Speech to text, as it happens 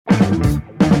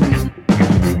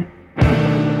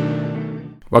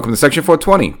Welcome to Section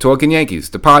 420, Talking Yankees,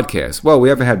 the podcast. Well, we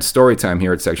haven't had story time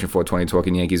here at Section 420,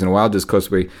 Talking Yankees in a while, just because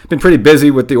we've been pretty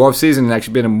busy with the offseason and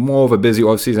actually been more of a busy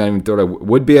offseason than I even thought I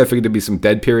would be. I figured there'd be some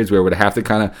dead periods where I would have to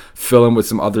kind of fill in with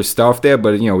some other stuff there,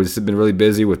 but, we've just been really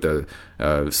busy with the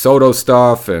Soto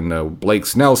stuff and Blake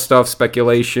Snell stuff,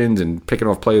 speculations, and picking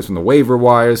off players from the waiver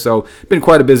wire. So it's been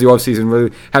quite a busy offseason.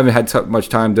 Really haven't had much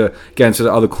time to get into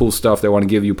the other cool stuff that I want to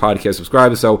give you podcast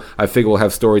subscribers, so I figure we'll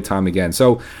have story time again.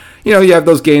 So, you have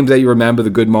those games that you remember,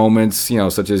 the good moments,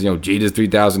 such as, Jeter's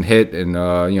 3,000 hit and,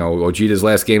 or Jeter's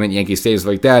last game at Yankee Stadium, stuff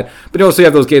like that. But you also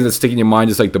have those games that stick in your mind,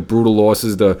 just like the brutal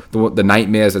losses, the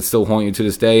nightmares that still haunt you to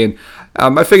this day. And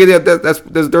I figured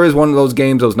there is one of those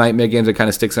games, those nightmare games that kind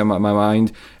of sticks in my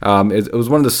mind. It was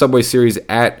one of the Subway Series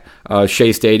at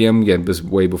Shea Stadium, again, this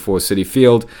way before Citi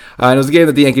Field. And it was a game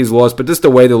that the Yankees lost, but just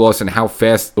the way they lost and how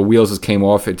fast the wheels just came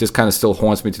off, it just kind of still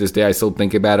haunts me to this day. I still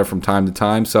think about it from time to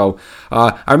time. So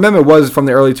I remember it was from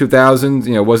the early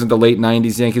 2000s. It wasn't the late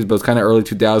 90s Yankees, but it was kind of early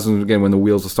 2000s, again, when the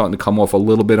wheels were starting to come off a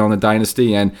little bit on the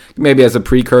dynasty. And maybe as a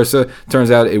precursor,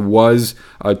 turns out it was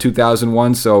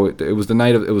 2001. So it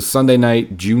was Sunday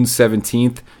night, June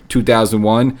 17th.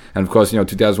 2001, and of course,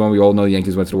 2001, we all know the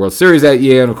Yankees went to the World Series that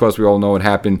year, and of course, we all know what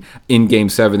happened in Game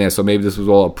 7 there, so maybe this was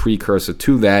all a precursor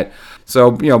to that.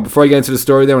 So, before I get into the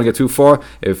story there, I don't want to get too far.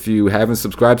 If you haven't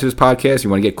subscribed to this podcast, you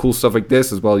want to get cool stuff like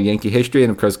this, as well as Yankee history,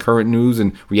 and of course, current news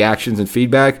and reactions and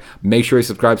feedback, make sure you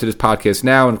subscribe to this podcast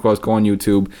now, and of course, go on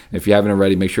YouTube. And if you haven't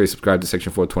already, make sure you subscribe to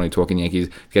Section 420 Talking Yankees.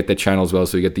 Get that channel as well,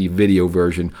 so you get the video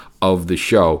version of the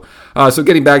show. So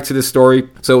getting back to this story,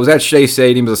 so it was at Shea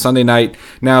Stadium. It was a Sunday night.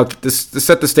 Now, to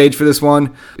set the stage for this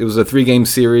one, it was a 3-game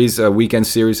series, a weekend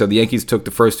series. So the Yankees took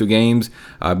the first 2 games.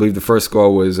 I believe the first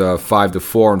score was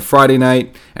 5-4 on Friday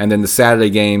night, and then the Saturday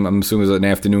game, I'm assuming it was an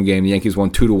afternoon game, the Yankees won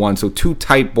 2-1. So 2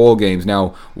 tight ball games.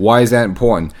 Now, why is that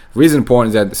important? The reason important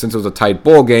is that since it was a tight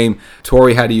ball game,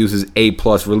 Torre had to use his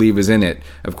A-plus relievers in it,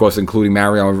 of course, including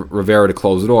Mario Rivera to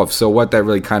close it off. So what that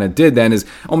really kind of did then is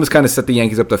almost kind of set the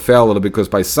Yankees up to fail a little bit, because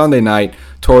by Sunday night,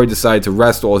 Torre decided to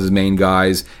rest all his main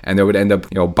guys, and they would end up,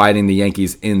 biting the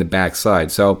Yankees in the backside.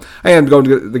 So I ended up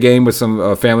going to the game with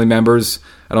some family members.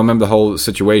 I don't remember the whole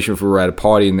situation if we were at a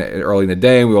party early in the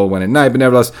day and we all went at night, but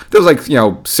nevertheless, there was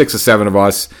like, 6 or 7 of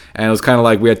us, and it was kind of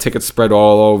like we had tickets spread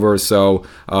all over, so,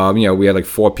 we had like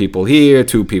 4 people here,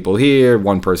 2 people here,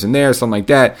 1 person there, something like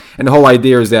that, and the whole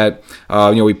idea is that,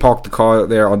 we parked the car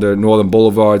there under Northern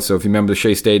Boulevard, so if you remember the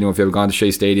Shea Stadium, if you've ever gone to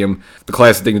Shea Stadium, the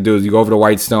classic thing to do is you go over to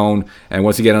Whitestone, and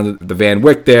once you get under the Van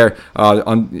Wyck there,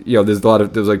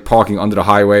 there's like parking under the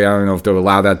highway. I don't know if they'll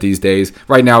allow that these days.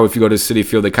 Right now, if you go to Citi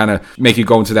Field, they kind of make you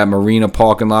go into that marina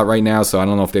parking lot right now, so I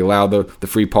don't know if they allow the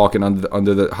free parking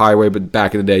under the highway, but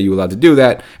back in the day you were allowed to do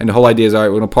that, and the whole idea is, all right,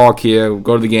 we're going to park here, we'll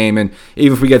go to the game, and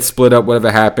even if we get split up,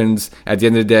 whatever happens, at the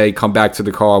end of the day, come back to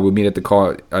the car, we'll meet at the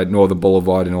car at Northern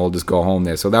Boulevard, and we'll just go home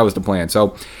there. So that was the plan.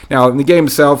 So now in the game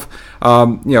itself, it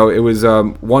was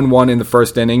 1-1 in the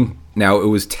first inning. Now it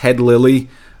was Ted Lilly,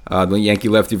 the Yankee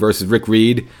lefty, versus Rick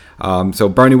Reed. So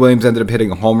Bernie Williams ended up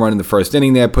hitting a home run in the first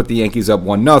inning there, put the Yankees up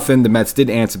 1-0. The Mets did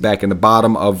answer back in the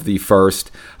bottom of the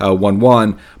first,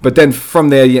 1-1. But then from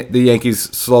there, the Yankees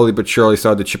slowly but surely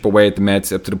started to chip away at the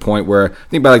Mets up to the point where, I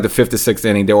think by like the 5th or 6th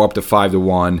inning, they were up to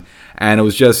 5-1. And it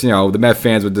was just, the Met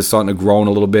fans were just starting to groan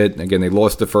a little bit. Again, they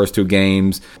lost the first 2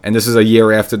 games. And this is a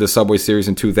year after the Subway Series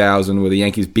in 2000 where the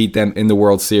Yankees beat them in the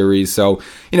World Series. So,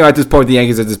 at this point, the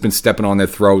Yankees have just been stepping on their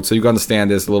throat. So you can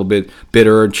understand this a little bit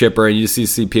bitter and chipper. And you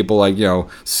just see people like,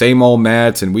 same old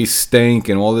Mets and we stink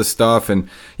and all this stuff. And,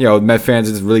 Met fans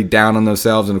are just really down on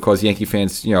themselves. And, of course, Yankee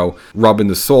fans, rubbing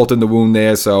the salt in the wound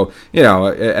there. So, and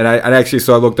I actually,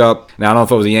 so I looked up. Now, I don't know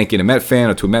if I was a Yankee and a Met fan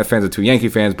or 2 Met fans or 2 Yankee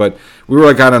fans, but we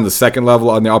were kind of on the second level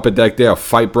on the upper deck there. A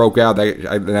fight broke out.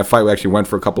 That fight actually went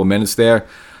for a couple of minutes there.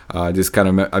 I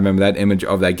remember that image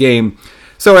of that game.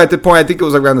 So at the point, I think it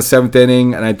was around the 7th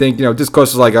inning, and I think, just because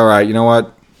it was like, all right, you know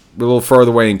what, we're a little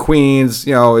further away in Queens,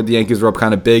 the Yankees were up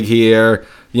kind of big here.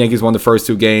 The Yankees won the first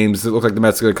 2 games. It looked like the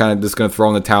Mets are kind of just going to throw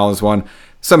in the towel in this one.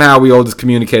 Somehow we all just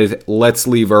communicated, let's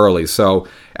leave early. So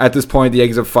at this point, the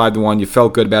Yankees up 5-1. You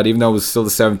felt good about it, even though it was still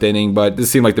the 7th inning. But this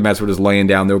seemed like the Mets were just laying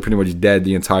down. They were pretty much dead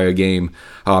the entire game.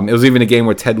 It was even a game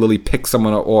where Ted Lilly picked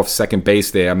someone off second base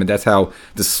there. I mean, that's how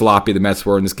just sloppy the Mets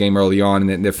were in this game early on,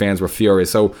 and their fans were furious.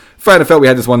 So Friday, I felt we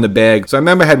had this one in the bag. So I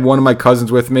remember I had one of my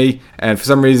cousins with me, and for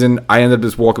some reason, I ended up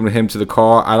just walking with him to the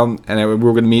car. We were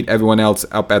going to meet everyone else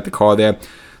up at the car there.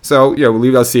 So, we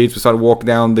leave our seats. We started walking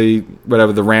down the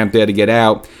ramp there to get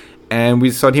out. And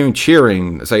we started hearing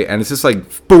cheering. And it's just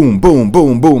like boom, boom,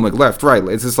 boom, boom, like left, right.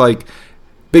 It's just like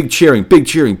big cheering, big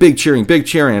cheering, big cheering, big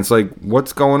cheering. It's like,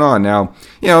 what's going on now?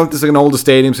 This is like an older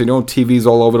stadium, so TVs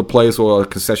all over the place or a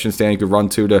concession stand you could run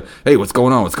to, hey, what's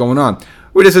going on? What's going on?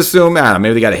 We just assume,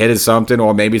 maybe they got a hit or something,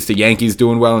 or maybe it's the Yankees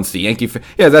doing well and it's the Yankee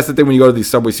that's the thing when you go to these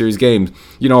Subway Series games.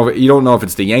 You don't know if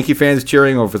it's the Yankee fans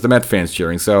cheering or if it's the Met fans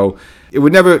cheering. So it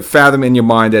would never fathom in your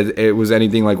mind that it was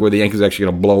anything like where the Yankees are actually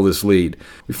going to blow this lead.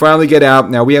 We finally get out.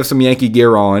 Now, we have some Yankee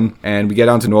gear on, and we get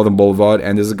out to Northern Boulevard,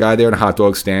 and there's a guy there in a hot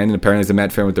dog stand, and apparently he's a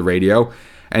Met fan with the radio.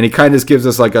 And he kind of just gives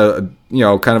us like a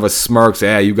kind of a smirk,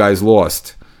 say, you guys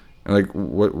lost. And like,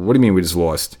 what do you mean we just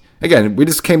lost? Again, we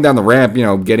just came down the ramp,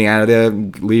 getting out of there,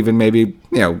 leaving maybe,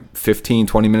 15,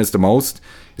 20 minutes the most.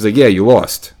 He's like, yeah, you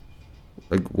lost.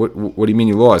 Like, what do you mean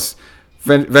you lost?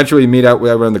 Eventually, we meet out with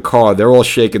everyone in the car. They're all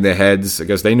shaking their heads. I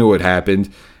guess they knew what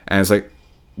happened. And it's like,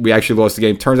 we actually lost the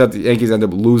game. Turns out the Yankees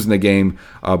ended up losing the game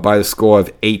by the score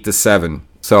of 8-7.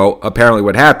 So apparently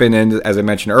what happened, and as I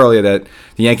mentioned earlier, that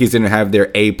the Yankees didn't have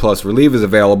their A-plus relievers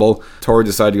available. Torre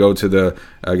decided to go to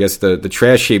the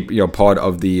trash heap, part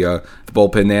of the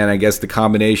bullpen there. And I guess the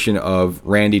combination of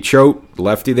Randy Choate, the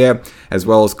lefty there, as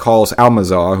well as Carlos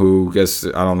Almazar, who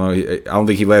I don't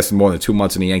think he lasted more than 2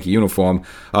 months in the Yankee uniform,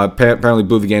 apparently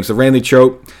blew the game. So Randy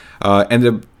Choate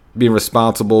ended up being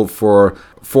responsible for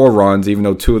 4 runs, even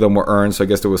though 2 of them were earned. So I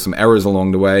guess there was some errors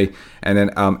along the way. And then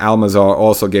Almazar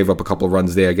also gave up a couple of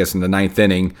runs there, I guess, in the 9th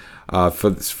inning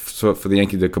for the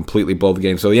Yankees to completely blow the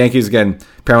game. So the Yankees, again,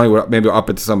 apparently were maybe up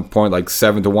at some point like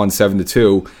 7-1,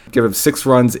 7-2. Give up 6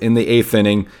 runs in the 8th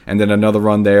inning, and then another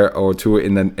run there or 2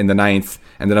 in the 9th,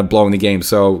 and then up blowing the game.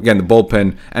 So again, the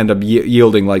bullpen ended up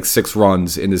yielding like 6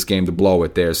 runs in this game to blow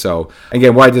it there. So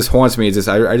again, why this haunts me is this: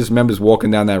 I just remember just walking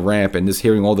down that ramp and just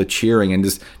hearing all the cheering and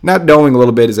just not knowing a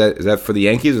little bit, is that for the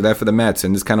Yankees or is that for the Mets,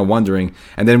 and just kind of wondering.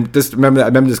 And then I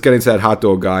remember just getting to that hot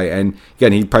dog guy, and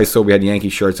again, he probably saw we had Yankee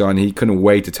shirts on. He couldn't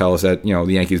wait to tell us that the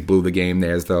Yankees blew the game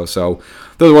there, though. So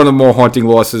those are one of the more haunting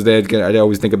losses there. I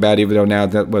always think about, even though now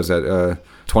that was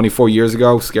 24 years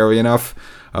ago, scary enough.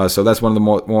 So that's one of the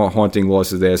more haunting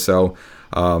losses there. So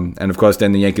and of course,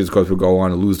 then the Yankees, of course, would go on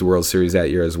to lose the World Series that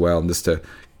year as well, and just to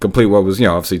complete what was,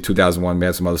 obviously 2001. We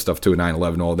had some other stuff too,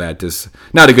 9/11, all that. Just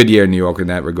not a good year in New York in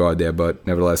that regard there, but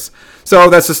nevertheless.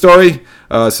 So that's the story.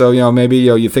 So maybe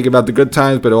you think about the good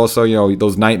times, but also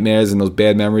those nightmares and those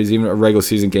bad memories. Even a regular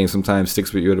season game sometimes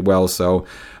sticks with you as well. So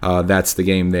that's the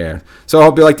game there. So I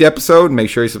hope you liked the episode. Make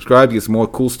sure you subscribe to get some more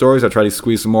cool stories. I'll try to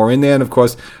squeeze some more in there. And of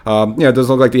course, it doesn't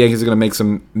look like the Yankees are going to make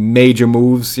some major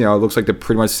moves. It looks like they're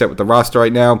pretty much set with the roster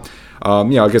right now.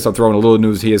 I guess I'll throw in a little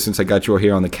news here since I got you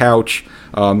here on the couch.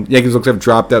 Yankees looks to have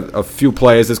dropped a few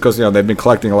players. This because they've been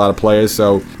collecting a lot of players.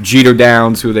 So Jeter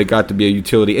Downs, who they got to be a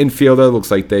utility infielder,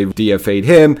 looks like they've DFA'd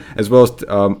him, as well as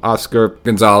Oscar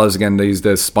Gonzalez. Again, he's the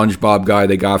SpongeBob guy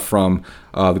they got from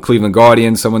the Cleveland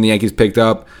Guardians, someone the Yankees picked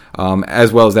up,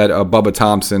 as well as that Bubba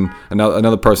Thompson,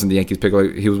 another person the Yankees picked up.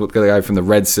 He was with the guy from the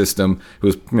Red system who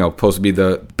was supposed to be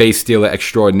the base stealer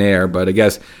extraordinaire. But I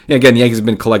guess again, the Yankees have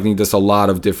been collecting just a lot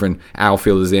of different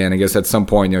outfielders there, and I guess at some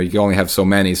point you can only have so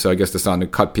many. So I guess they're starting to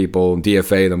cut people and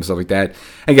DFA them, stuff like that.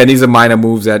 Again, these are minor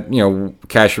moves that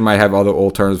Cashman might have other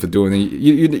alternatives for doing.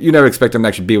 You never expect them to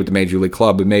actually be with the Major League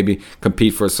club, but maybe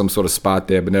compete for some sort of spot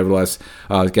there. But nevertheless,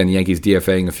 again, the Yankees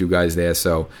DFAing a few guys there.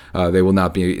 So they will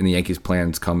not be in the Yankees'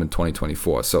 plans come in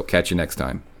 2024. So catch you next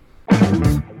time.